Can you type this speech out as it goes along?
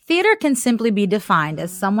Theater can simply be defined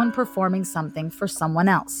as someone performing something for someone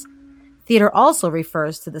else. Theater also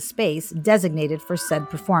refers to the space designated for said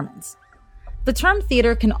performance. The term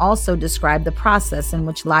theater can also describe the process in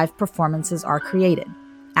which live performances are created.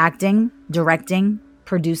 Acting, directing,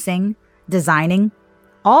 producing, designing,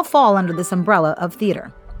 all fall under this umbrella of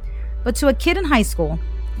theater. But to a kid in high school,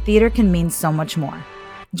 theater can mean so much more.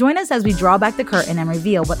 Join us as we draw back the curtain and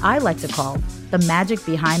reveal what I like to call the magic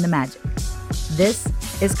behind the magic. This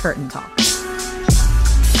is Curtain Talk.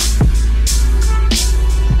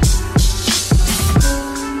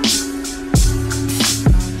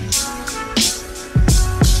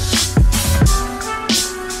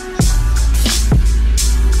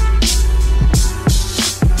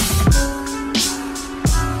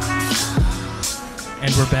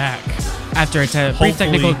 And we're back. After a brief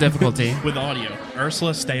technical difficulty. With audio.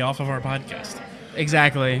 Ursula, stay off of our podcast.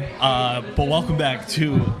 Exactly. But welcome back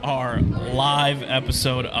to our live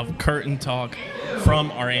episode of Curtain Talk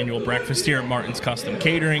from our annual breakfast here at Martin's Custom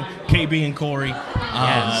Catering. KB and Corey.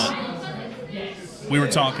 Yes. We were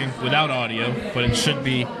talking without audio, but it should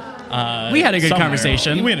be we had a good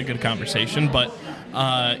conversation. We had a good conversation, but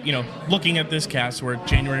looking at this cast, we're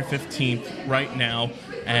January 15th right now,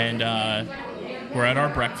 and we're at our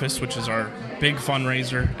breakfast, which is our big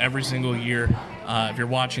fundraiser every single year. If you're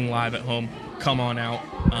watching live at home, come on out.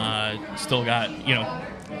 Still got,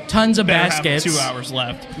 tons of baskets. 2 hours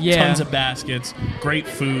left. Yeah. Tons of baskets. Great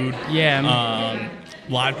food. Yeah.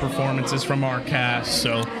 Live performances from our cast.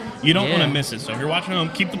 So you don't want to miss it. So if you're watching at home,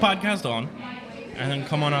 keep the podcast on, and then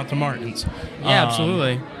come on out to Martin's. Yeah,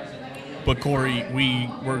 absolutely. But Corey, we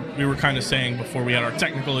were kind of saying before we had our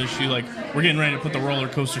technical issue, like, we're getting ready to put the roller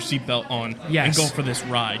coaster seatbelt on and go for this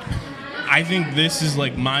ride. I think this is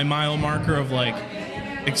like my mile marker of like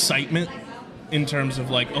excitement in terms of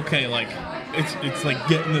like, okay, like it's like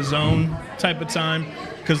get in the zone type of time,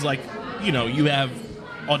 because like, you have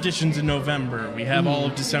auditions in November, we have all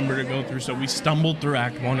of December to go through, so we stumbled through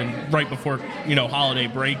Act 1 and right before holiday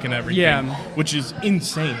break and everything, which is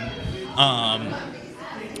insane.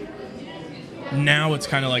 Now it's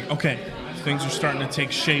kind of like, okay, things are starting to take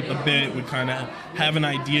shape a bit. We kind of have an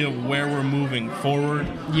idea of where we're moving forward.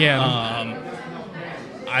 Yeah.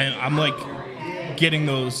 I'm like getting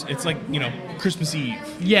those. It's like, Christmas Eve.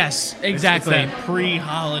 Yes, exactly. It's that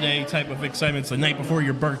pre-holiday type of excitement. It's the night before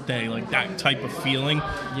your birthday, like that type of feeling.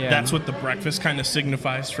 Yeah. That's what the breakfast kind of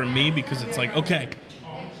signifies for me, because it's like, okay,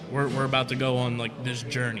 we're about to go on like this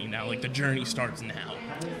journey now. Like the journey starts now.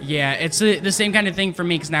 Yeah, it's the same kind of thing for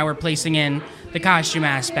me, because now we're placing in the costume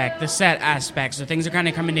aspect, the set aspect, so things are kind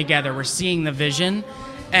of coming together. We're seeing the vision,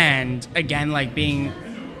 and again, like being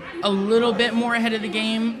a little bit more ahead of the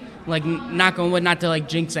game, like not to like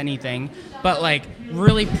jinx anything, but like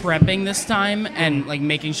really prepping this time and like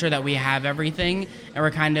making sure that we have everything, and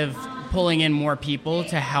we're kind of pulling in more people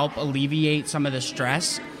to help alleviate some of the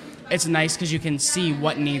stress. It's nice because you can see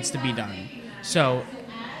what needs to be done. So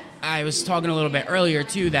I was talking a little bit earlier,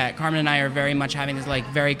 too, that Carmen and I are very much having this, like,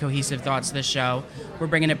 very cohesive thoughts to the show. We're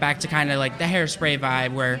bringing it back to kind of, like, the Hairspray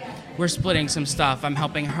vibe, where we're splitting some stuff. I'm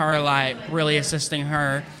helping her a lot, really assisting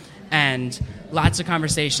her, and lots of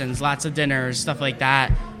conversations, lots of dinners, stuff like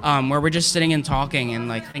that, where we're just sitting and talking and,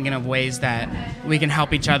 like, thinking of ways that we can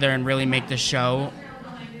help each other and really make the show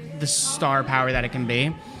the star power that it can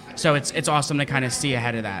be. So it's awesome to kind of see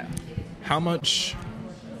ahead of that. How much...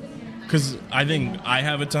 Because I think I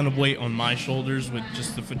have a ton of weight on my shoulders with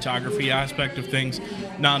just the photography aspect of things,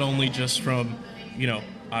 not only just from,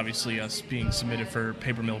 obviously us being submitted for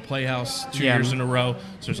Paper Mill Playhouse 2 years in a row,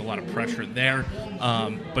 so there's a lot of pressure there,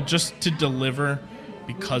 but just to deliver,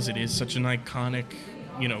 because it is such an iconic,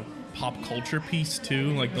 pop culture piece too,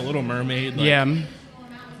 like The Little Mermaid. Like,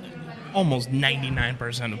 almost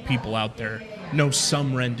 99% of people out there know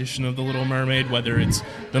some rendition of The Little Mermaid, whether it's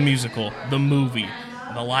the musical, the movie,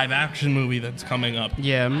 the live-action movie that's coming up,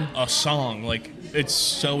 a song. Like, it's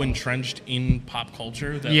so entrenched in pop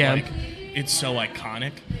culture that, like, it's so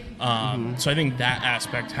iconic. So I think that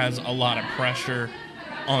aspect has a lot of pressure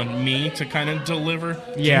on me to kind of deliver.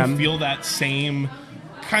 Do you feel that same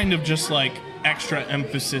kind of just, like, extra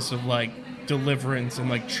emphasis of, like, deliverance and,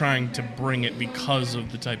 like, trying to bring it because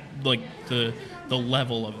of the type, like, the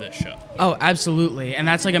level of this show? Oh, absolutely. And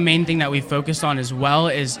that's like a main thing that we focused on as well,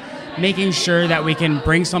 is making sure that we can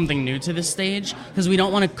bring something new to the stage, because we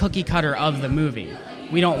don't want a cookie cutter of the movie.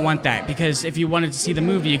 We don't want that, because if you wanted to see the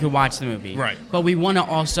movie, you could watch the movie. Right. But we want to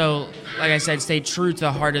also, like I said, stay true to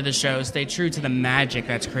the heart of the show, stay true to the magic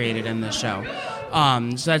that's created in the show.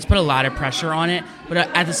 So that's put a lot of pressure on it. But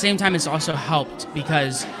at the same time, it's also helped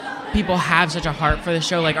because people have such a heart for the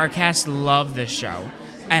show. Like, our cast love this show,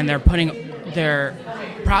 and they're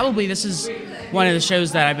probably this is one of the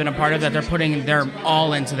shows that I've been a part of that they're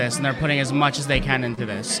all into this, and they're putting as much as they can into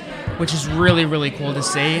this, which is really, really cool to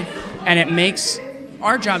see. And it makes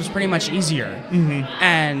our jobs pretty much easier.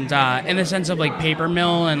 And in the sense of like paper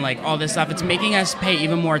mill and like all this stuff, it's making us pay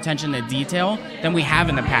even more attention to detail than we have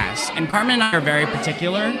in the past. And Carmen and I are very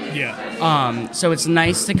particular. Yeah. So it's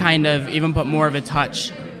nice to kind of even put more of a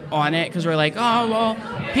touch on it, because we're like, oh, well,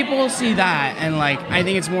 people will see that. And like, I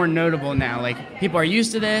think it's more notable now. Like, people are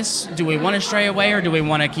used to this. Do we want to stray away, or do we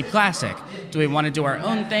want to keep classic? Do we want to do our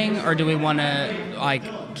own thing, or do we want to like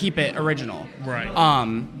keep it original? Right.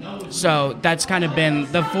 So that's kind of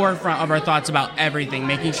been the forefront of our thoughts about everything,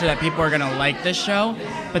 making sure that people are going to like this show,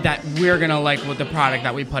 but that we're going to like with the product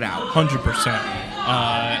that we put out. 100%.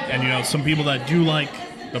 And, you know, some people that do like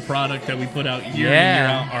the product that we put out year in and year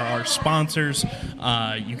out are our sponsors.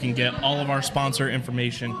 You can get all of our sponsor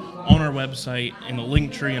information on our website, in the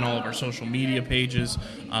link tree, and all of our social media pages.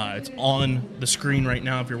 It's on the screen right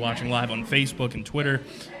now if you're watching live on Facebook and Twitter.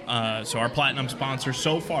 So our platinum sponsors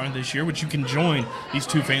so far this year, which you can join these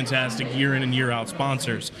two fantastic year in and year out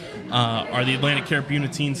sponsors, are the Atlantic Care Buna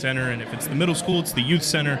Teen Center, and if it's the middle school, it's the youth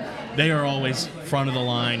center. They are always front of the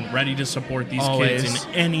line, ready to support these kids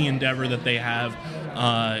in any endeavor that they have.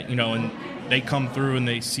 You know, and they come through and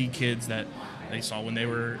they see kids that they saw when they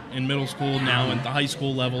were in middle school, now at the high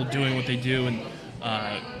school level, doing what they do. And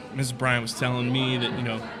Mrs. Bryant was telling me that, you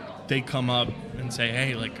know, they come up and say,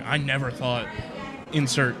 hey, like, I never thought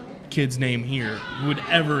insert kid's name here would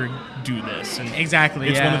ever do this. And exactly,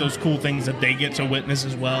 it's one of those cool things that they get to witness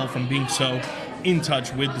as well, from being so in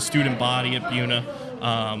touch with the student body at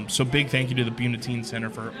Buna. So big thank you to the Buna Teen Center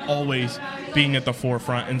for always being at the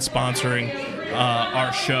forefront and sponsoring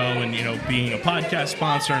our show, and, you know, being a podcast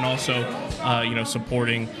sponsor, and also, you know,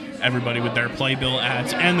 supporting everybody with their playbill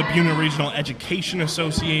ads, and the Buna Regional Education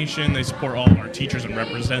Association. They support all of our teachers and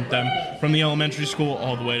represent them from the elementary school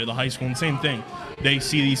all the way to the high school. And same thing, they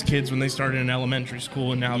see these kids when they started in elementary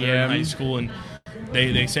school, and now they're in high school, and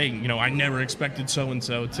they say, you know, I never expected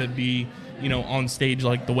so-and-so to be, you know, on stage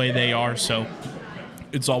like the way they are. So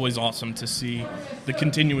it's always awesome to see the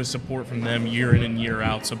continuous support from them year in and year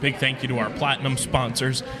out. So big thank you to our platinum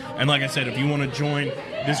sponsors. And like I said, if you want to join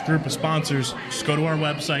this group of sponsors, just go to our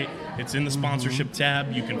website. It's in the sponsorship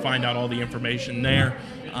tab. You can find out all the information there.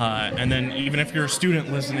 And then even if you're a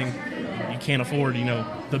student listening, you can't afford, you know,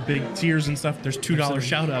 the big tiers and stuff, there's $2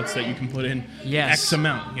 shout outs that you can put in. X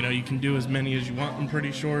amount. You know, you can do as many as you want, I'm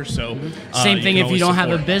pretty sure. So same thing if you don't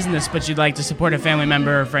have a business but you'd like to support a family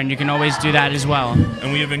member or friend, you can always do that as well.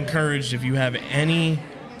 And we have encouraged, if you have any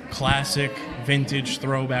classic vintage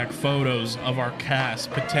throwback photos of our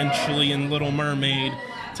cast, potentially in Little Mermaid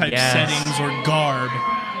type settings or garb,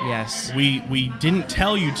 we didn't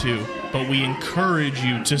tell you to, but we encourage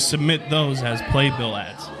you to submit those as playbill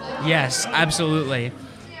ads. Yes, absolutely.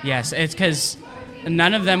 Yes, it's because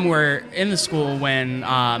none of them were in the school when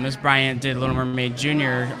Ms. Bryant did Little Mermaid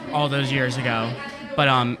Junior all those years ago.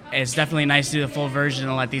 But it's definitely nice to do the full version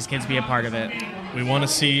and let these kids be a part of it. We want to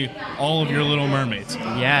see all of your Little Mermaids.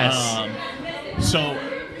 Yes. So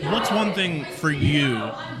what's one thing for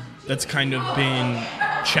you that's kind of been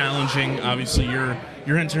challenging? Obviously, you're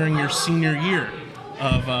entering your senior year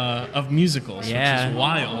of musicals, which is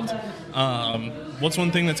wild. What's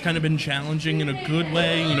one thing that's kind of been challenging in a good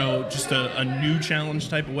way, you know, just a new challenge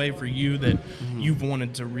type of way for you that you've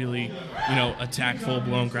wanted to really, you know, attack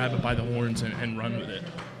full-blown, grab it by the horns and run with it?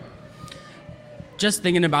 Just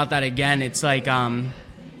thinking about that again, it's like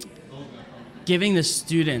giving the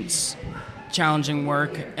students challenging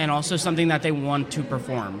work and also something that they want to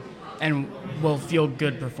perform and will feel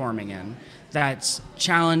good performing in. That's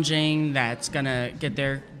challenging, that's going to get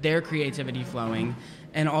their creativity flowing,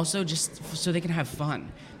 and also just so they can have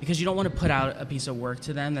fun. Because you don't want to put out a piece of work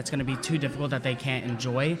to them that's going to be too difficult that they can't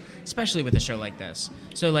enjoy, especially with a show like this.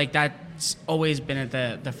 So like that's always been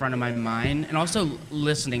at the front of my mind, and also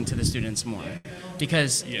listening to the students more.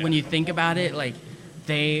 Because when you think about it, like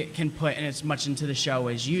they can put in as much into the show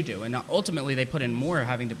as you do, and ultimately they put in more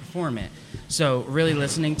having to perform it. So really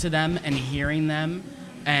listening to them and hearing them,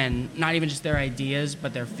 and not even just their ideas,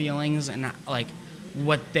 but their feelings and like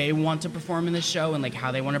what they want to perform in the show and like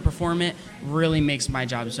how they want to perform it really makes my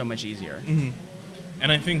job so much easier.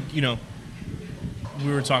 And I think, you know,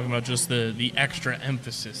 we were talking about just the extra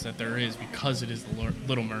emphasis that there is because it is the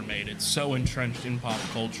Little Mermaid. It's so entrenched in pop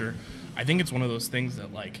culture. I think it's one of those things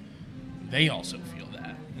that, like, they also feel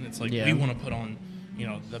that. And it's like, we want to put on, you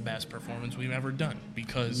know, the best performance we've ever done.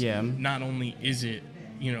 Because not only is it,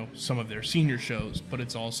 you know, some of their senior shows, but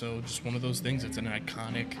it's also just one of those things that's an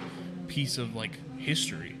iconic piece of, like,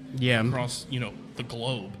 history across, you know, the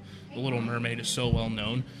globe. The Little Mermaid is so well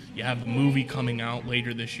known. You have the movie coming out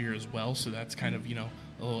later this year as well, so that's kind of,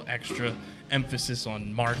 a little extra emphasis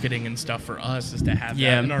on marketing and stuff for us is to have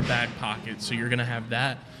that in our back pocket. So you're going to have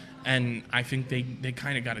that. And I think they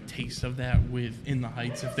kind of got a taste of that with In the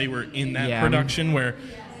Heights if they were in that production where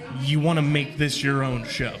you want to make this your own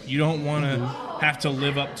show. You don't want to have to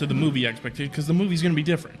live up to the movie expectation because the movie's going to be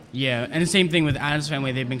different. Yeah, and the same thing with Addams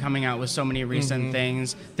Family. They've been coming out with so many recent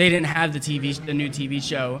things. They didn't have the new TV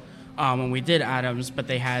show when we did Addams, but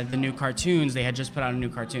they had the new cartoons. They had just put out a new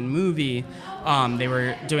cartoon movie. They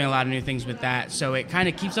were doing a lot of new things with that, so it kind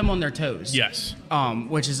of keeps them on their toes. Yes.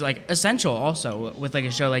 Which is like essential also with like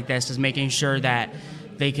a show like this, is making sure that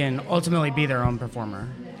they can ultimately be their own performer.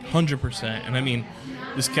 100%. And I mean,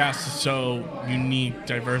 this cast is so unique,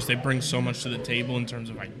 diverse. They bring so much to the table in terms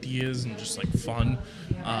of ideas and just like fun.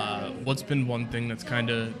 What's been one thing that's kind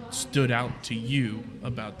of stood out to you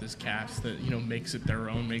about this cast that makes it their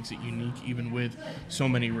own, makes it unique, even with so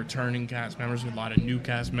many returning cast members, with a lot of new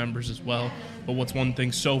cast members as well? But what's one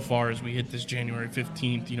thing so far as we hit this January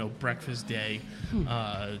 15th, Breakfast Day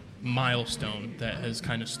milestone that has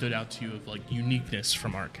kind of stood out to you of like uniqueness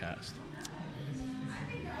from our cast?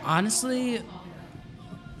 Honestly,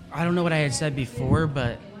 I don't know what I had said before,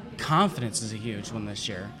 but confidence is a huge one this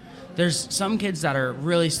year. There's some kids that are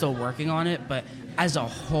really still working on it, but as a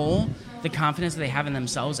whole, the confidence that they have in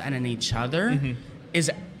themselves and in each other is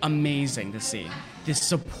amazing to see. The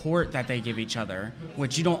support that they give each other,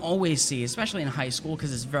 which you don't always see, especially in high school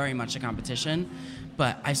because it's very much a competition.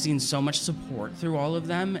 But I've seen so much support through all of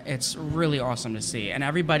them. It's really awesome to see. And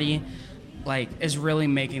everybody is really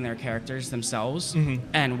making their characters themselves,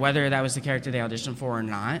 and whether that was the character they auditioned for or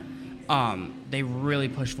not, they really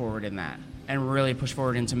push forward in that and really push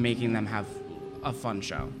forward into making them have a fun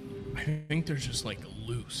show. I think they're just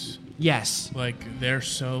loose. Yes. They're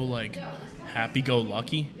so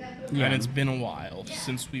happy-go-lucky, and it's been a while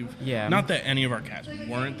since we've. Yeah. Not that any of our cats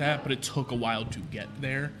weren't that, but it took a while to get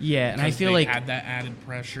there. Yeah, and I feel they had that added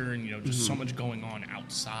pressure and just so much going on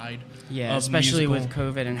outside. Yeah, especially with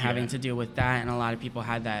COVID and having to deal with that, and a lot of people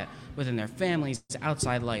had that within their families,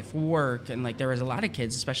 outside life, work, and there was a lot of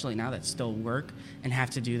kids, especially now, that still work and have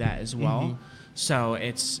to do that as well. So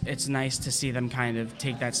it's nice to see them kind of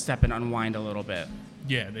take that step and unwind a little bit.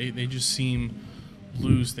 Yeah, they just seem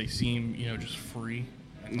loose. They seem just free.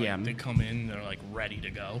 And, they come in, they're ready to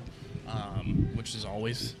go, which is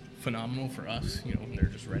always phenomenal for us. They're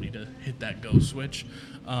just ready to hit that go switch.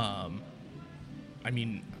 I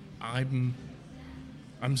mean, I'm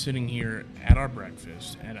sitting here at our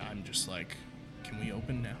breakfast, and I'm just can we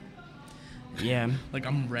open now? Yeah.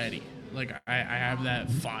 I'm ready. I have that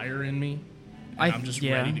fire in me. And I'm just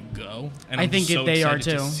ready to go. And I think so they are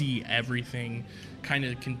excited too. To see everything kind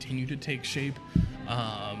of continue to take shape.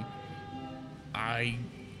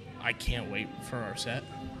 I can't wait for our set.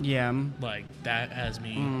 Yeah. That has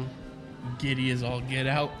me giddy as all get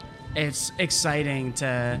out. It's exciting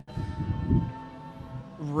to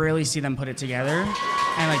really see them put it together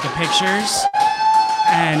and the pictures.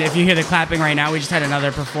 And if you hear the clapping right now, we just had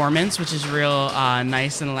another performance, which is real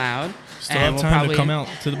nice and loud. Still have time to come out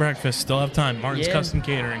to the breakfast. Still have time. Martin's Custom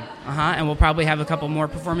Catering. And we'll probably have a couple more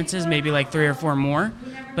performances, maybe 3 or 4 more.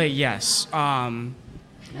 But yes,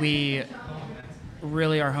 we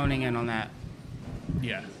really are honing in on that.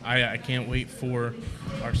 Yeah, I can't wait for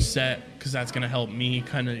our set because that's going to help me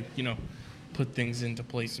kind of, put things into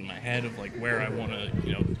place in my head of where I want to,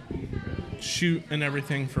 shoot and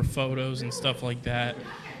everything for photos and stuff like that.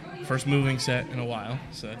 First moving set in a while,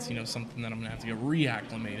 so that's something that I'm gonna have to get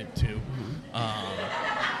reacclimated to.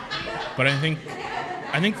 But I think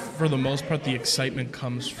for the most part the excitement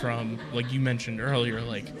comes from, like you mentioned earlier,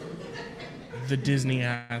 the Disney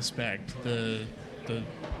aspect, the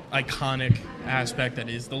iconic aspect that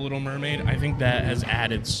is the Little Mermaid. I think that has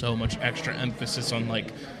added so much extra emphasis on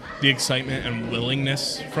the excitement and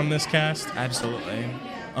willingness from this cast. Absolutely.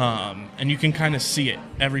 And you can kind of see it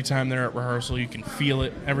every time they're at rehearsal. You can feel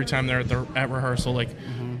it every time they're at rehearsal.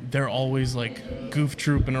 They're always goof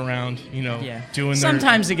trooping around, doing.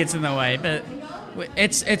 Sometimes it gets in the way, but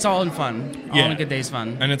it's all in fun. All in a good day's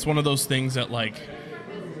fun. And it's one of those things that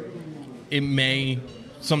it may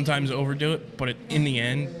sometimes overdo it, but in the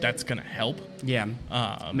end, that's gonna help. Yeah.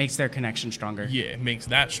 Makes their connection stronger. Yeah, it makes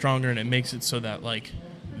that stronger, and it makes it so that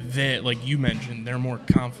you mentioned, they're more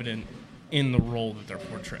confident in the role that they're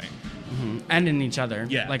portraying. And in each other.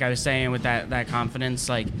 Yeah. Like I was saying, with that confidence,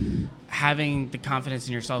 having the confidence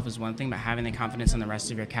in yourself is one thing, but having the confidence in the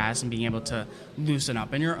rest of your cast and being able to loosen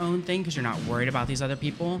up in your own thing because you're not worried about these other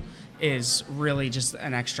people is really just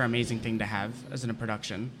an extra amazing thing to have as in a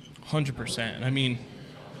production. 100%. I mean,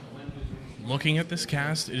 looking at this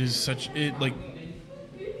cast, it's such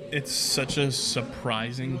a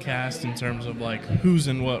surprising cast in terms of like who's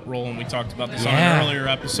in what role, and we talked about this on an earlier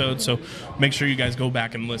episode, so make sure you guys go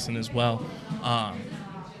back and listen as well.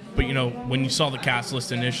 But you know, when you saw the cast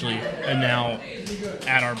list initially and now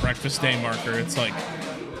at our breakfast day marker, it's like,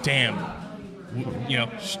 damn, you know,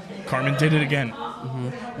 Carmen did it again.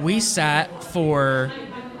 We sat for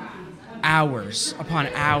hours upon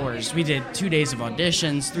hours. We did 2 days of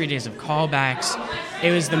auditions, 3 days of callbacks.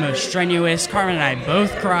 It was the most strenuous. Carmen and I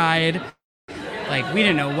both cried. Like, we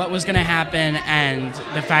didn't know what was going to happen, and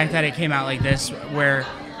the fact that it came out like this, we're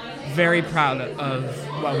very proud of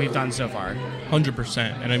what we've done so far. 100%.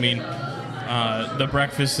 And I mean, the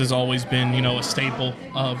breakfast has always been, you know, a staple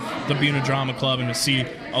of the Buena Drama Club, and to see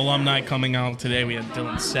alumni coming out today, we had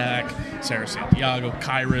Dylan Sack, Sarah Santiago,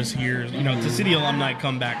 Kyra's here, you know, to see the alumni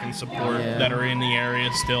come back and support that are in the area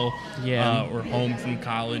still, or home from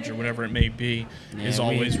college or whatever it may be, is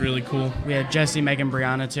always really cool. We had Jesse, Megan,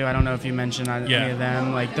 Brianna too. I don't know if you mentioned any of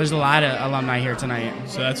them. Like, there's a lot of alumni here tonight.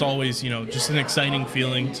 So that's always, you know, just an exciting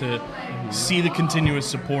feeling to see the continuous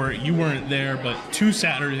support. You weren't there, but 2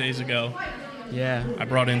 Saturdays ago, I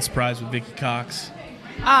brought in Surprise with Vicky Cox.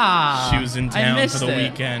 She was in town for the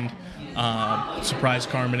weekend. Surprised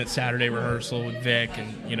Carmen at Saturday rehearsal with Vic,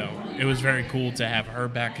 and you know, it was very cool to have her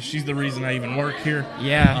back because she's the reason I even work here.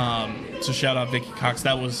 So shout out Vicky Cox.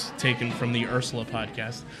 That was taken from the Ursula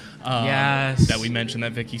podcast. That we mentioned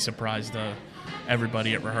that Vicky surprised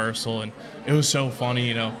everybody at rehearsal, and it was so funny.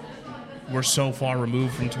 You know, we're so far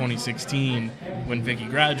removed from 2016 when Vicky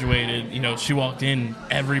graduated. You know, she walked in,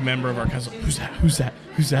 every member of our cast, who's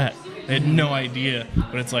that? They had no idea,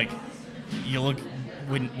 but it's like, you look,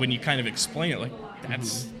 when you kind of explain it, like,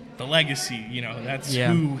 that's the legacy, you know, that's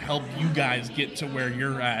who helped you guys get to where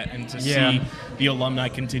you're at, and to see the alumni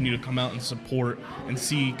continue to come out and support and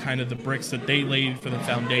see kind of the bricks that they laid for the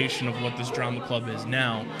foundation of what this drama club is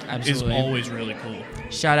now is always really cool.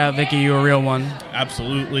 Shout out, Vicky, you're a real one.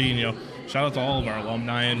 Absolutely, and, you know, shout out to all of our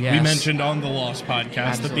alumni. And we mentioned on the Lost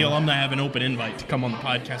podcast that the alumni have an open invite to come on the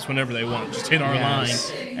podcast whenever they want. Just hit our line,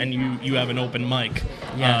 and you have an open mic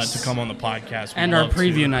to come on the podcast. And our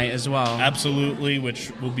preview night as well. Absolutely, which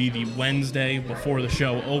will be the Wednesday before the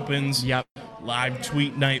show opens. Live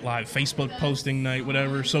tweet night, live Facebook posting night,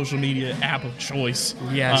 whatever social media app of choice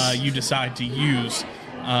you decide to use.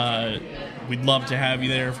 We'd love to have you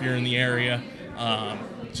there if you're in the area.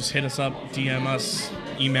 Just hit us up, DM us,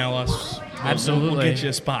 email us. Absolutely. We'll get you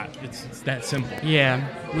a spot. It's that simple. Yeah,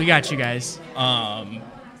 we got you guys.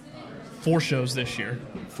 4 shows this year.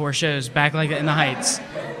 4 shows, back like in the Heights.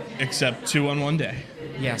 Except 2 on one day.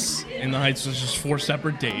 Yes. In the Heights was just 4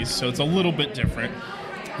 separate days, so it's a little bit different.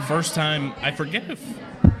 First time, I forget if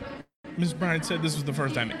Ms. Bryant said this was the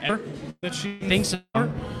first time ever that she... I think so.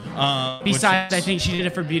 Besides, I think she did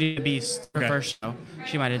it for Beauty and the Beast, her first show.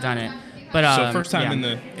 She might have done it. But, so first time in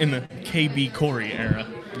the KB Corey era,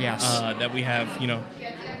 that we have, you know,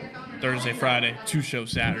 Thursday, Friday, 2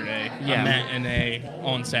 shows Saturday, a matinee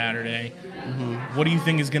on Saturday. What do you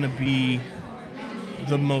think is going to be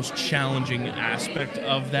the most challenging aspect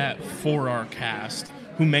of that for our cast,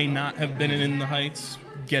 who may not have been in the Heights,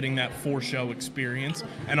 getting that 4-show experience,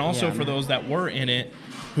 and also for those that were in it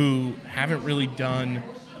who haven't really done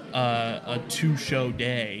a 2-show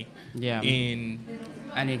day in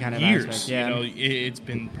any kind of years? Aspect, you know, it's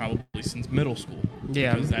been probably since middle school.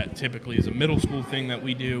 Because that typically is a middle school thing that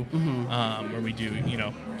we do, where we do, you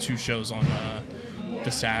know, 2 shows on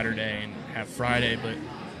the Saturday and have Friday. But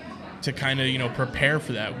to kind of, you know, prepare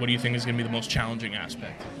for that, what do you think is going to be the most challenging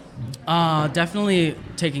aspect? Definitely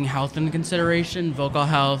taking health into consideration, vocal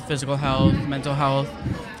health, physical health, mental health,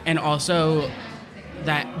 and also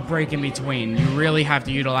that break in between. You really have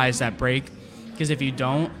to utilize that break, because if you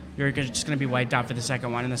don't, you're just going to be wiped out for the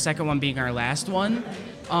second one. And the second one being our last one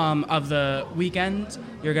of the weekend,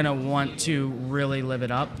 you're going to want to really live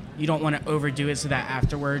it up. You don't want to overdo it so that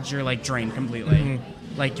afterwards you're, like, drained completely.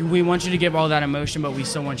 Like, we want you to give all that emotion, but we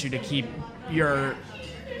still want you to keep your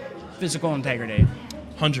physical integrity.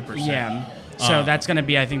 100%. Yeah. So that's going to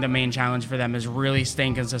be, I think, the main challenge for them, is really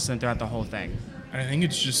staying consistent throughout the whole thing. I think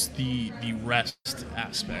it's just the rest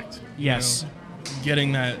aspect. Yes. You know,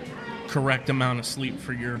 getting that correct amount of sleep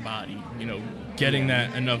for your body, you know, getting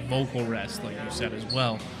that enough vocal rest, like you said as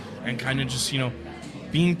well, and kind of just, you know,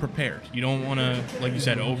 being prepared. You don't want to, like you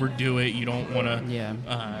said, overdo it. You don't want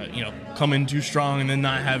to, you know, come in too strong and then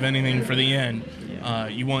not have anything for the end.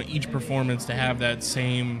 You want each performance to have that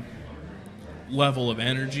same level of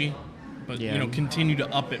energy, but Yeah. continue to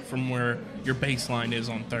up it from where your baseline is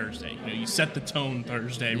on Thursday. You set the tone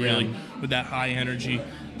Thursday really with that high energy,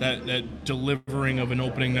 that delivering of an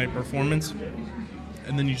opening night performance,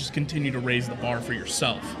 and then you just continue to raise the bar for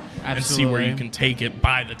yourself and see where you can take it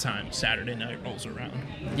by the time Saturday night rolls around.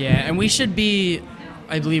 Yeah, and we should be,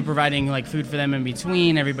 I believe, providing like food for them in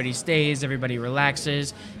between. Everybody stays, everybody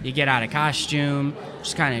relaxes. You get out of costume,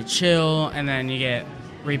 just kind of chill, and then you get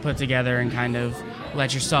re-put together and kind of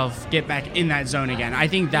let yourself get back in that zone again. I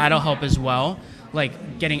think that'll help as well,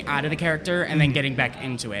 like getting out of the character and then getting back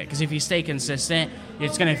into it. Because if you stay consistent,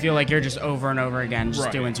 it's going to feel like you're just over and over again,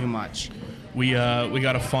 just doing too much. We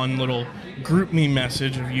got a fun little group me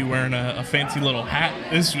message of you wearing a fancy little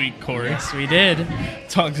hat this week, Corey. Yes, we did.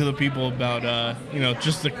 Talk to the people about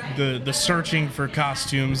just the searching for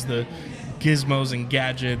costumes, the gizmos and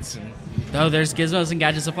gadgets. Oh, there's gizmos and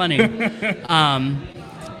gadgets aplenty.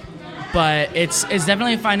 But it's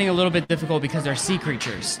definitely finding a little bit difficult because they're sea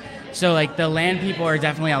creatures. So like the land people are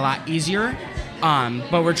definitely a lot easier.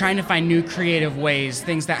 But we're trying to find new creative ways,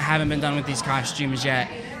 things that haven't been done with these costumes yet,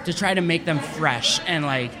 to try to make them fresh and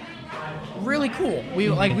like really cool. We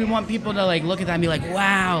want people to like look at that and be like,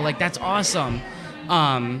 wow, like that's awesome.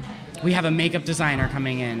 We have a makeup designer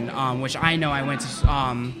coming in, which I know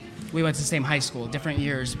we went to the same high school, different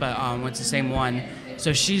years, but went to the same one.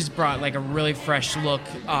 So she's brought like a really fresh look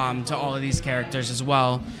to all of these characters as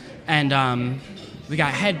well. And we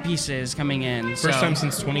got headpieces coming in. First time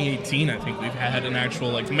since 2018, I think we've had an actual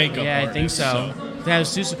like makeup Yeah, artist, I think so. That was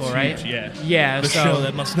Seussical, right? Huge, yeah. Yeah. The so, show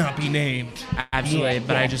that must not be named. Absolutely,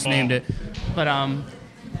 but I just named it. But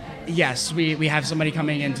yes, we have somebody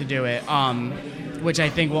coming in to do it, which I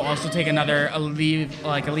think will also take another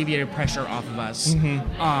alleviated pressure off of us.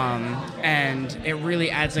 And it really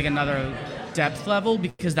adds like another depth level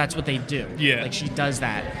because that's what they do. Yeah. Like she does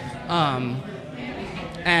that.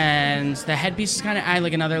 And the headpieces kind of add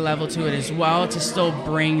like another level to it as well to still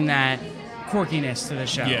bring that quirkiness to the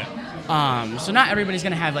show. Yeah. So not everybody's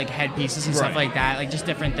gonna have like headpieces and stuff like that, like just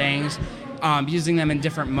different things. Using them in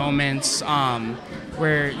different moments.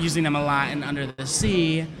 We're using them a lot in Under the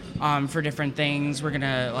Sea for different things. We're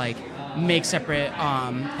gonna like make separate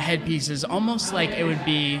headpieces, almost like it would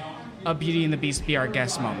be a Beauty and the Beast be our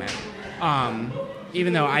guest moment.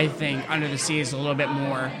 Even though I think Under the Sea is a little bit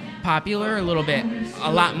more popular, a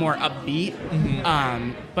lot more upbeat,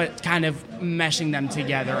 but kind of meshing them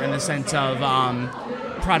together in the sense of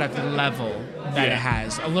product level that it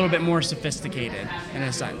has, a little bit more sophisticated in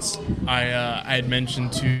a sense. I had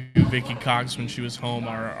mentioned to Vicky Cox when she was home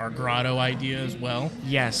our grotto idea as well.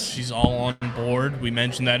 Yes. She's all on board. We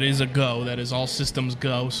mentioned that is a go. That is all systems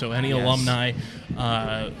go. So any alumni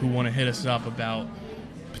who want to hit us up about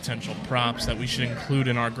potential props that we should include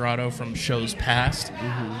in our grotto from shows past,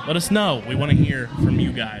 let us know. We want to hear from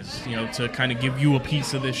you guys, to kind of give you a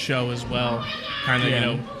piece of this show as well, kind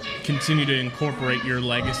of, continue to incorporate your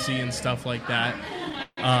legacy and stuff like that.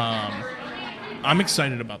 I'm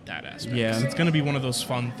excited about that aspect. Yeah. 'Cause it's going to be one of those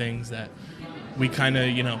fun things that we kind of,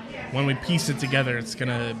 when we piece it together, it's going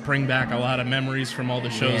to bring back a lot of memories from all the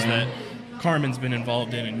shows that Carmen's been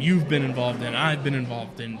involved in, and you've been involved in, I've been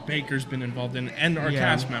involved in, Baker's been involved in, and our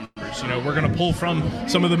cast members. We're going to pull from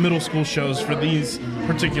some of the middle school shows for these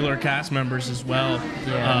particular cast members as well,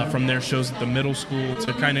 from their shows at the middle school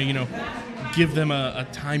to kind of, give them a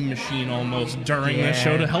time machine almost during the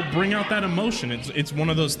show to help bring out that emotion. It's one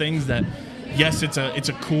of those things that, yes, it's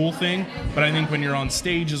a cool thing, but I think when you're on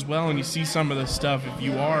stage as well and you see some of the stuff, if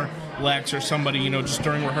you are Lex or somebody, just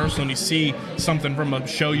during rehearsal and you see something from a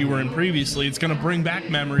show you were in previously, it's going to bring back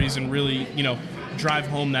memories and really, drive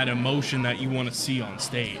home that emotion that you want to see on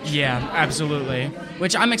stage. Yeah, absolutely.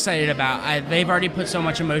 Which I'm excited about. They've already put so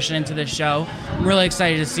much emotion into this show. I'm really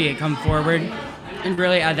excited to see it come forward and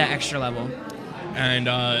really add that extra level. And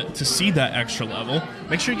to see that extra level,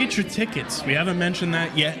 make sure you get your tickets. We haven't mentioned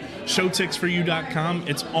that yet. Showtixforyou.com.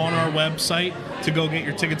 It's on our website to go get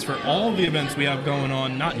your tickets for all the events we have going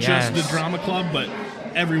on, not just the Drama Club, but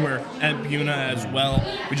everywhere at Buna as well.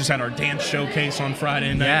 We just had our dance showcase on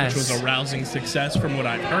Friday night, which was a rousing success from what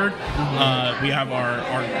I've heard. We have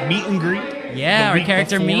our meet and greet. Yeah, our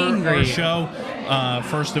character meet and greet. Our show.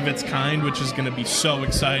 First of its kind, which is going to be so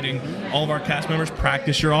exciting. All of our cast members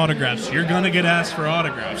practice your autographs. You're going to get asked for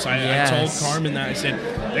autographs. I told Carmen that. I said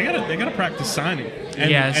they gotta practice signing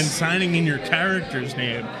and signing in your character's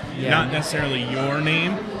name, not necessarily your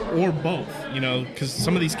name or both. Because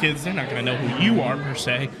some of these kids, they're not going to know who you are per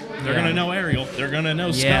se. They're going to know Ariel. They're going to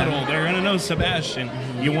know Scuttle. They're going to know Sebastian.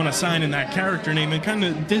 You want to sign in that character name and kind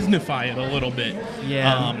of Disneyfy it a little bit.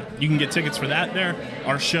 You can get tickets for that there.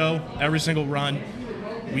 Our show, every single run.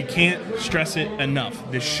 we can't stress it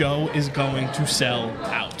enough. This show is going to sell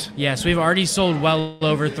out. Yes, we've already sold well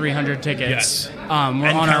over 300 tickets. Yes.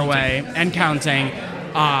 We're on our way and counting.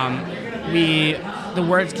 The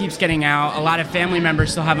word keeps getting out. A lot of family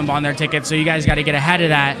members still haven't bought their tickets, so you guys got to get ahead of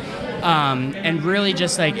that. And really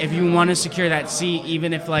just like if you want to secure that seat,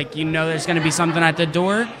 even if like you know there's going to be something at the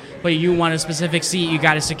door, but you want a specific seat, you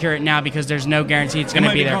got to secure it now because there's no guarantee it's going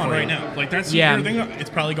to be there for right you. now. Like that's the thing. It's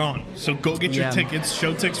probably gone. So go get your tickets.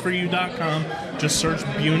 Showtixforyou.com. Just search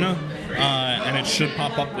Buna, and it should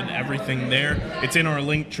pop up with everything there. It's in our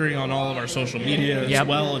link tree on all of our social media as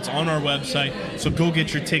well. It's on our website. So go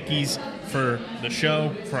get your tickies for the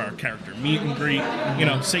show, for our character meet and greet. You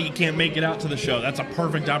know, say you can't make it out to the show. That's a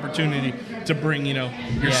perfect opportunity to bring, you know,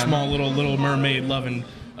 your small Little Mermaid loving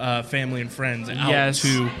family and friends out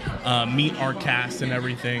to meet our cast and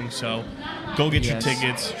everything. So go get your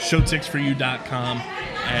tickets, showtixforyou.com,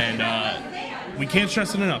 and we can't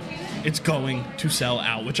stress it enough. It's going to sell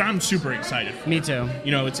out, which I'm super excited for. Me too.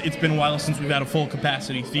 You know, it's been a while since we've had a full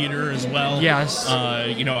capacity theater as well. Yes.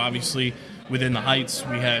 You know, obviously within the Heights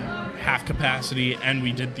we had half capacity, and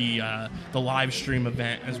we did the live stream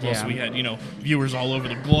event as well. So we had, you know, viewers all over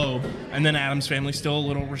the globe, and then Addams Family still a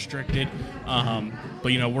little restricted.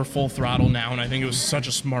 But you know, we're full throttle now, and I think it was such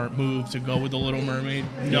a smart move to go with the Little Mermaid,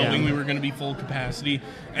 knowing we were going to be full capacity,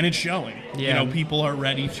 and it's showing. You know, people are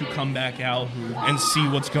ready to come back out and see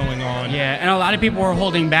what's going on. Yeah, and a lot of people were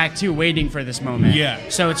holding back too, waiting for this moment. Yeah.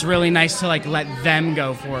 So it's really nice to like let them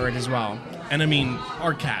go forward as well. And I mean,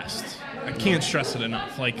 our cast, I can't stress it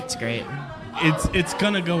enough. Like, it's great. It's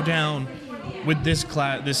gonna go down with this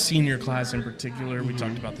class, this senior class in particular. We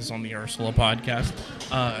talked about this on the Ursula podcast.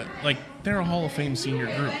 Like, they're a Hall of Fame senior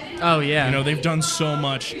group. Oh yeah. You know, they've done so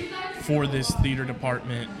much for this theater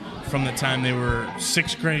department from the time they were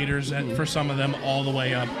sixth graders for some of them all the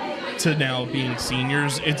way up to now being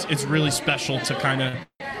seniors. It's really special to kind of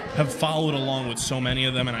have followed along with so many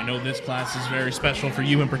of them, and I know this class is very special for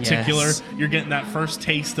you in particular. Yes. You're getting that first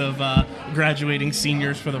taste of graduating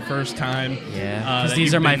seniors for the first time. Yeah, because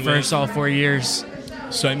these are my first all 4 years.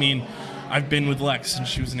 So, I mean, I've been with Lex since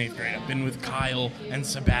she was in 8th grade. I've been with Kyle and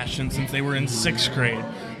Sebastian since they were in 6th grade.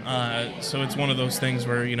 So it's one of those things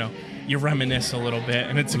where, you know, you reminisce a little bit,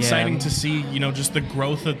 and it's exciting to see, you know, just the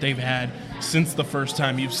growth that they've had since the first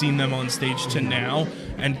time you've seen them on stage to now,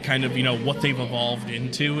 and kind of, you know, what they've evolved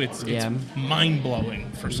into. It's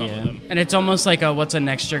mind-blowing for some of them. And it's almost like a what's a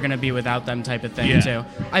next year going to be without them type of thing, too.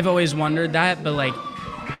 I've always wondered that, but, like,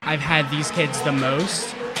 I've had these kids the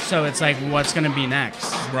most, so it's like, what's going to be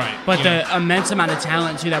next? Right. But the immense amount of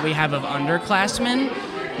talent, too, that we have of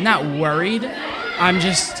underclassmen, not worried. I'm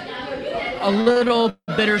just a little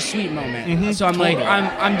bittersweet moment. So I'm like,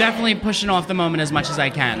 I'm definitely pushing off the moment as much as I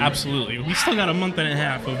can. Absolutely. We still got a month and a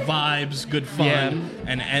half of vibes, good fun,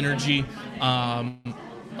 and energy.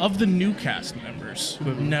 Of the new cast members who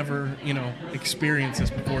have never, you know, experienced this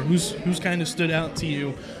before, who's kind of stood out to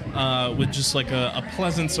you with just like a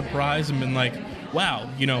pleasant surprise and been like, wow,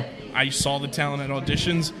 you know, I saw the talent at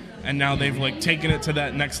auditions, and now they've like taken it to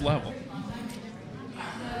that next level?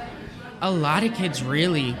 A lot of kids,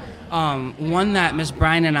 really. One that Miss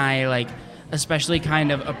Bryan and I, like, especially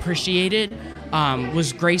kind of appreciated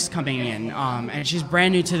was Grace coming in. And she's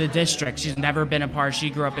brand new to the district. She's never been a part. She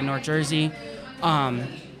grew up in North Jersey.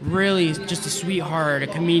 Really just a sweetheart, a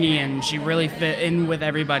comedian. She really fit in with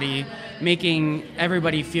everybody, making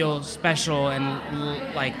everybody feel special,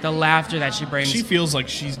 and like the laughter that she brings. She feels like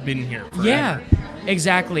she's been here forever. Yeah,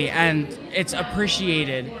 exactly. And it's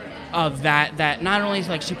appreciated of that not only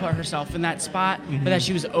like she put herself in that spot, but that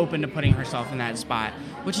she was open to putting herself in that spot,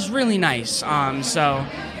 which is really nice. So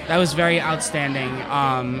that was very outstanding,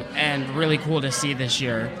 and really cool to see this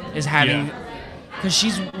year, is having, because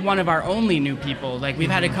she's one of our only new people. Like, we've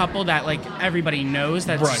had a couple that like everybody knows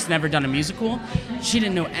that's just never done a musical. She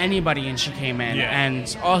didn't know anybody, and she came in,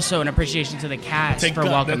 and also an appreciation to the cast for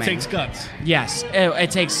welcoming. That takes guts. Yes,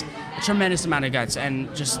 it takes a tremendous amount of guts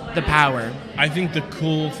and just the power. I think the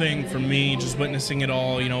cool thing for me, just witnessing it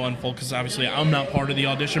all, you know, unfold, because obviously I'm not part of the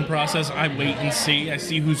audition process. I wait and see. I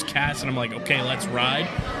see who's cast, and I'm like, okay, let's ride.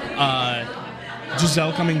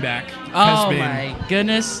 Giselle coming back. Oh my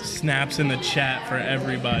goodness. Snaps in the chat for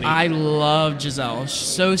everybody. I love Giselle. She's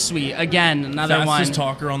so sweet. Again, another one. Fastest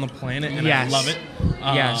talker on the planet, and I love it.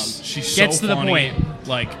 She's so Gets to the funny. point.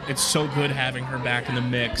 Like, it's so good having her back in the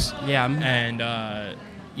mix. Yeah. And,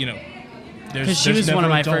 you know, because she was one of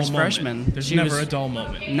my first moment. freshmen. There's never a dull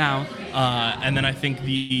moment. No. And then I think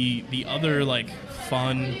the other, like,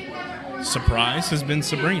 fun surprise has been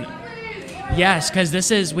Sabrina. Yes,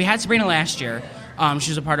 because we had Sabrina last year.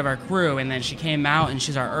 She was a part of our crew, and then she came out, and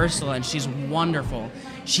she's our Ursula, and she's wonderful.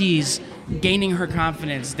 She's gaining her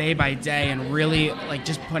confidence day by day and really like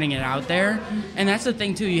just putting it out there. And that's the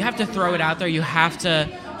thing too. You have to throw it out there. You have to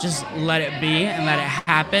just let it be and let it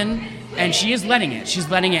happen. And she is letting it. She's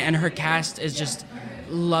letting it, and her cast is just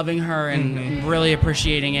loving her and really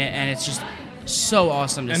appreciating it. And it's just so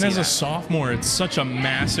awesome to see. And as that. a sophomore, it's such a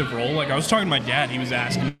massive role. Like, I was talking to my dad. He was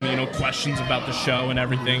asking me, questions about the show and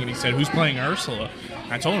everything. And he said, who's playing Ursula?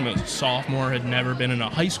 I told him it was a sophomore, had never been in a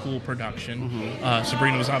high school production.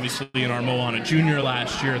 Sabrina was obviously in our Moana Junior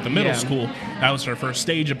last year at the middle school. That was her first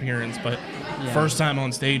stage appearance, but first time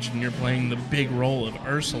on stage and you're playing the big role of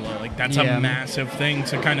Ursula. Like, that's a massive thing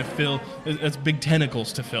to kind of fill. That's big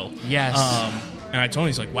tentacles to fill. Yes. And I told him,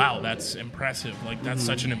 he's like, wow, that's impressive. Like, that's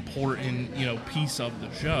such an important, piece of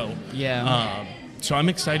the show. Yeah. So I'm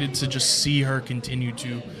excited to just see her continue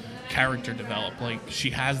to character develop. Like,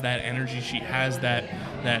 she has that energy, she has that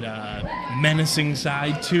menacing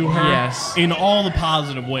side to her. Yes. In all the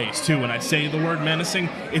positive ways too. When I say the word menacing,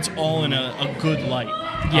 it's all in a good light.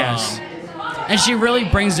 Yes. And she really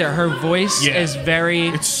brings it. Her voice is very...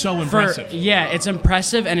 It's so impressive. It's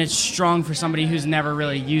impressive, and it's strong for somebody who's never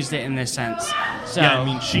really used it in this sense. So, yeah, I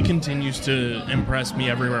mean, she continues to impress me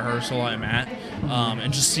every rehearsal I'm at.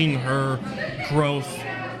 And just seeing her growth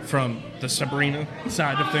from the Sabrina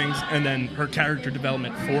side of things, and then her character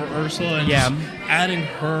development for Ursula, and just adding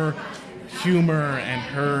her humor and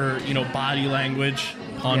her, body language,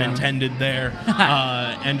 pun intended there,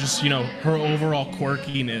 and just, her overall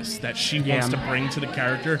quirkiness that she wants to bring to the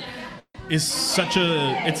character is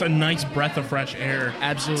it's a nice breath of fresh air.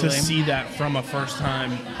 Absolutely. To see that from a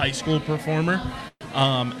first-time high school performer.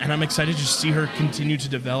 And I'm excited to see her continue to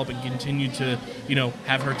develop and continue to,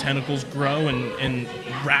 have her tentacles grow and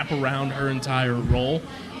wrap around her entire role.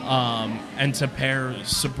 And to pair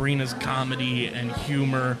Sabrina's comedy and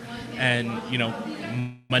humor and,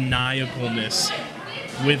 maniacalness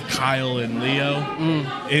with Kyle and Leo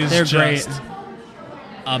is they're just great.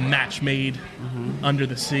 A match made under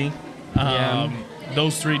the sea.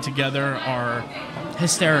 Those three together are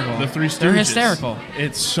hysterical. The Three Stooges. They're hysterical.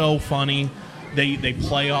 It's so funny. They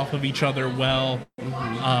play off of each other well.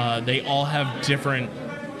 They all have different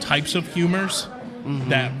types of humors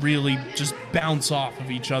that really just bounce off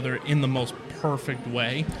of each other in the most perfect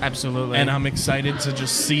way. Absolutely. And I'm excited to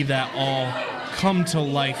just see that all come to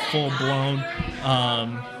life full blown.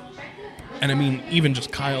 And I mean, even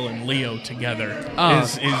just Kyle and Leo together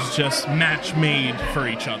is just match made for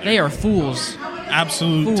each other. They are fools.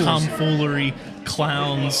 Absolute tomfoolery,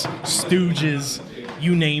 clowns, stooges,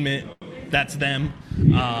 you name it, that's them.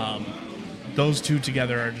 Those two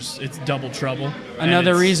together are it's double trouble.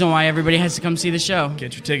 Another reason why everybody has to come see the show.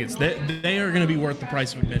 Get your tickets. They are going to be worth the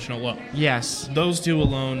price of admission alone. Yes. Those two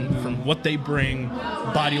alone, from what they bring,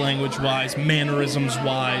 body language-wise,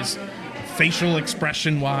 mannerisms-wise, facial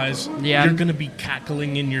expression-wise, you're going to be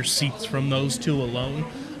cackling in your seats from those two alone.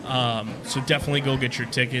 So definitely go get your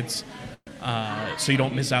tickets so you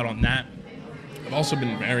don't miss out on that. I've also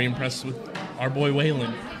been very impressed with our boy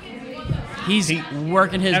Waylon. He's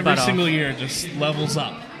working his butt off. Every single year just levels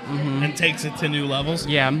up and takes it to new levels.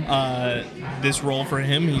 Yeah. This role for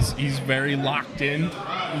him, he's very locked in.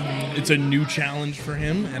 It's a new challenge for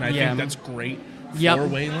him, and I think that's great for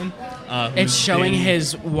Waylon. It's showing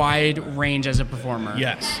his wide range as a performer.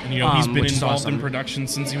 Yes, and he's been involved in production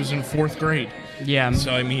since he was in 4th grade. Yeah.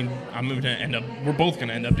 So I mean, we're both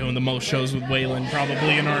gonna end up doing the most shows with Waylon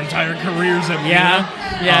probably in our entire careers at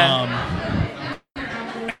Yeah.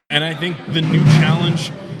 And I think the new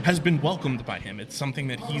challenge has been welcomed by him. It's something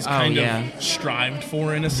that he's kind of strived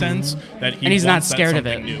for in a sense. That he's not scared of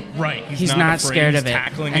it. New. Right. He's not scared of it.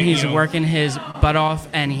 And he's working his butt off,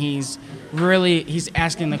 and he's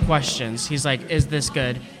asking the questions. He's like, is this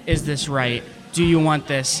good? Is this right? Do you want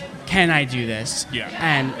this? Can I do this? Yeah.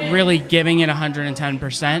 And really giving it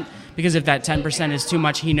 110%, because if that 10% is too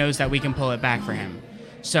much, he knows that we can pull it back for him.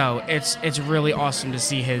 So it's really awesome to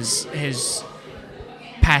see his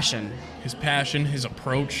passion. His passion, his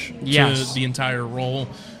approach Yes. to the entire role,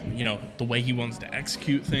 the way he wants to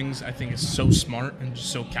execute things, I think is so smart and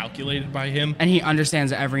just so calculated by him. And he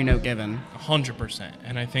understands every note given. 100%.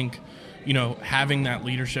 And I think, having that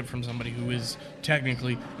leadership from somebody who is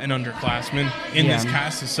technically an underclassman in this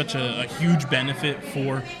cast is such a huge benefit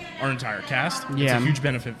for our entire cast. It's a huge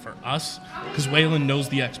benefit for us because Waylon knows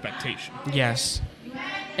the expectation. Yes.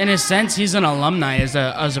 In a sense, he's an alumni as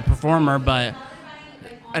a performer, but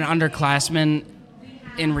an underclassman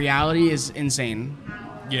in reality is insane.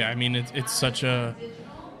 Yeah, I mean it's such a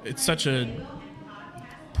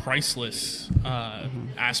priceless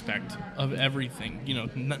aspect of everything.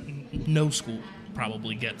 No school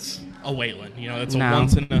probably gets a Waylon. You know, it's a No.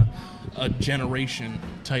 once in a generation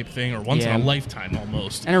type thing, or once in a lifetime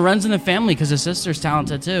almost. And it runs in the family because his sister's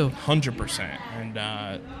talented too. 100%.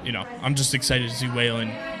 And, you know, I'm just excited to see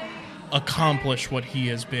Waylon accomplish what he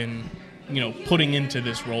has been, you know, putting into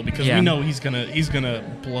this role, because we know he's gonna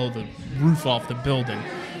blow the roof off the building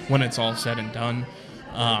when it's all said and done.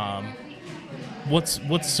 What's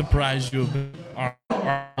surprised you about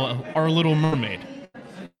our Little Mermaid?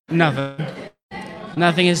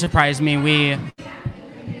 Nothing has surprised me.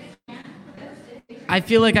 I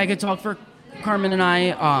feel like I could talk for Carmen and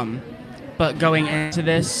I, but going into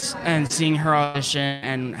this and seeing her audition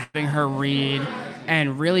and having her read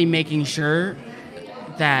and really making sure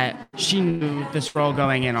that she knew this role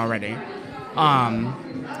going in already.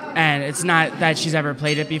 And it's not that she's ever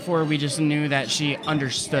played it before, we just knew that she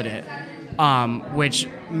understood it, which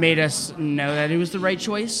made us know that it was the right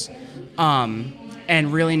choice.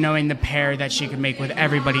 And really knowing the pair that she could make with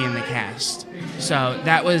everybody in the cast. So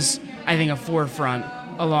that was, I think, a forefront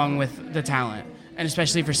along with the talent. And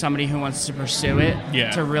especially for somebody who wants to pursue it,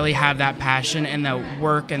 to really have that passion and the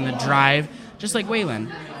work and the drive, just like Waylon.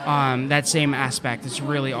 That same aspect, it's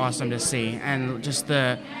really awesome to see. And just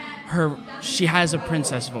she has a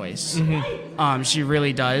princess voice. Mm-hmm. She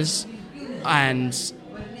really does. And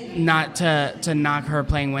not to knock her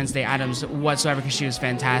playing Wednesday Addams whatsoever, because she was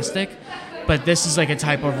fantastic. But this is like a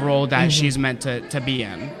type of role that she's meant to be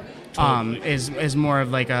in. Totally. Is more of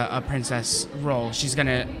like a princess role. She's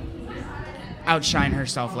gonna outshine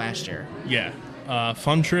herself last year. Yeah.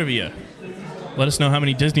 Fun trivia. Let us know how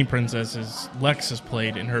many Disney princesses Lex has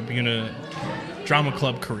played in her Buna Drama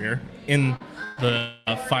Club career in the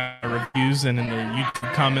fire reviews and in the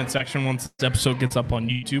YouTube comment section once this episode gets up on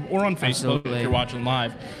YouTube or on Facebook. Absolutely. If you're watching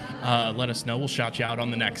live. Let us know. We'll shout you out on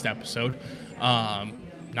the next episode.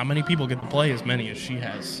 Not many people get to play as many as she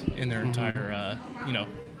has in their entire,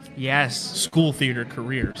 school theater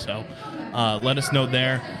career. So let us know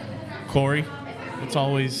there. Corey, it's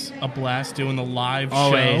always a blast doing the live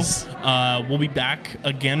show. We'll be back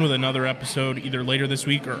again with another episode either later this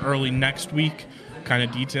week or early next week, kind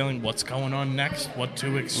of detailing what's going on next, what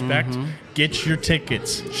to expect. Get your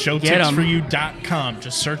tickets. Showticksforyou.com.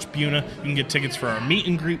 Just search Buna. You can get tickets for our meet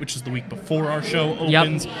and greet, which is the week before our show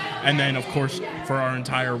opens. And then, of course, for our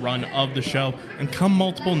entire run of the show. And come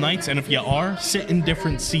multiple nights. And if you are, sit in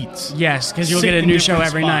different seats. Yes, because you'll get a new show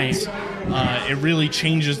every night. It really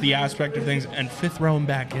changes the aspect of things. And fifth row and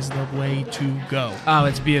back is the way to go. Oh,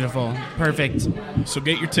 it's beautiful. Perfect. So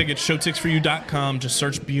get your tickets. Showticksforyou.com. Just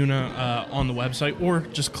search Buna on the website, or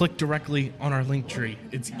just click directly on our link tree.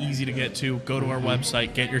 It's easy to get to. Go to our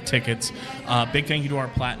website, get your tickets. Big thank you to our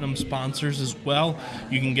platinum sponsors as well.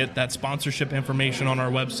 You can get that sponsorship information on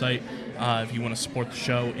our website if you want to support the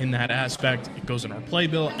show in that aspect. It goes in our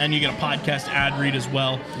playbill, and you get a podcast ad read as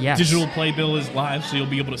well. Yes. Digital playbill is live, so you'll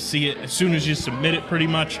be able to see it as soon as you submit it, pretty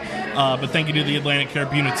much. But thank you to the Atlantic Care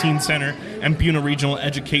Buna Teen Center and Buna Regional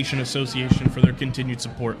Education Association for their continued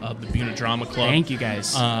support of the Buna Drama Club. Thank you,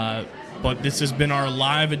 guys. But this has been our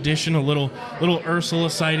live edition, a little Ursula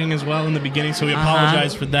sighting as well in the beginning, so we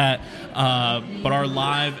apologize for that. But our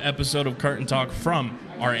live episode of Curtain Talk from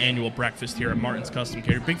our annual breakfast here at Martin's Custom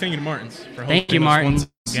Catering. Big thank you to Martin's for hosting us once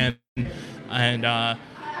again. And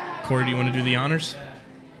Corey, do you want to do the honors?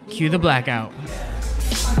 Cue the blackout.